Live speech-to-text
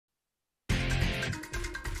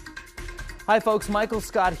Hi folks, Michael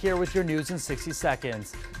Scott here with your news in 60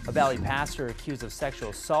 seconds. A Valley pastor accused of sexual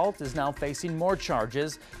assault is now facing more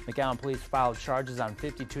charges. McGowan police filed charges on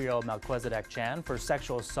 52-year-old Melchizedek Chan for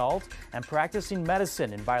sexual assault and practicing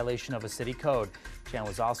medicine in violation of a city code. Chan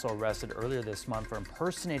was also arrested earlier this month for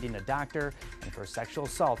impersonating a doctor and for sexual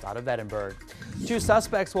assault out of Edinburg. 2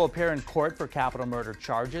 suspects will appear in court for capital murder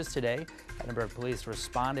charges today. Edinburg police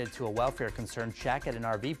responded to a welfare concern check at an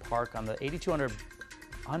RV park on the 8200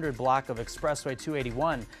 block of Expressway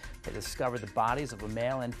 281. They discovered the bodies of a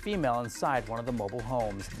male and female inside one of the mobile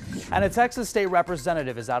homes. And a Texas state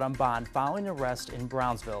representative is out on bond following arrest in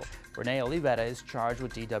Brownsville. Rene Olivetta is charged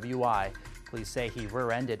with DWI. Police say he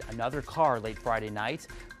rear-ended another car late Friday night.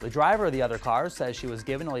 The driver of the other car says she was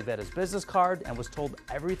given Olivetta's business card and was told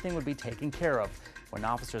everything would be taken care of. When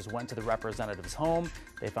officers went to the representative's home,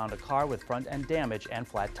 they found a car with front-end damage and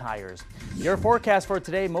flat tires. Your forecast for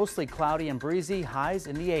today, mostly cloudy and breezy, highs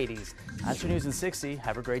in the 80s. That's your news in 60.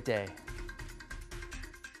 Have a great day.